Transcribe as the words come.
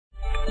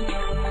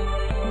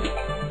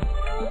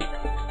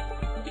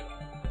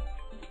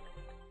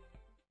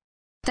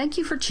Thank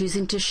you for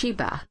choosing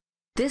Toshiba.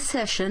 This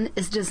session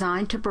is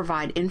designed to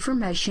provide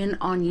information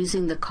on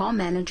using the Call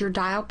Manager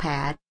dial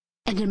pad,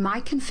 and in my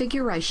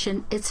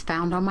configuration, it's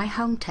found on my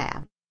Home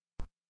tab.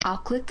 I'll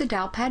click the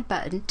dial pad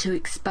button to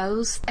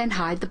expose and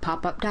hide the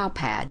pop-up dial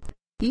pad.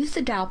 Use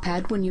the dial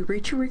pad when you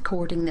reach a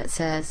recording that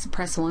says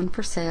press 1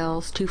 for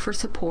sales, 2 for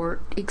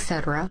support,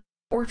 etc.,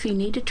 or if you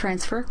need to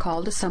transfer a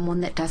call to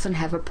someone that doesn't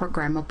have a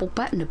programmable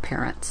button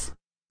appearance.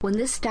 When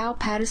this dial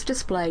pad is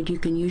displayed, you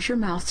can use your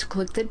mouse to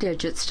click the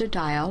digits to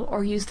dial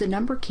or use the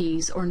number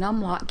keys or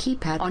numlock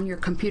keypad on your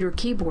computer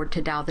keyboard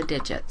to dial the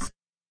digits.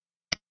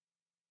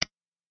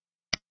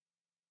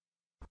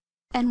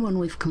 And when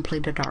we've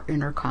completed our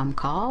intercom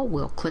call,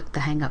 we'll click the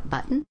hang up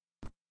button.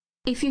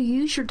 If you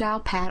use your dial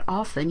pad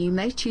often, you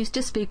may choose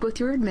to speak with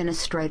your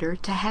administrator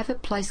to have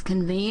it placed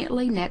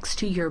conveniently next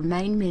to your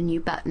main menu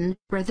button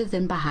rather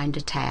than behind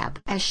a tab,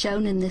 as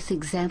shown in this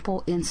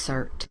example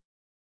insert.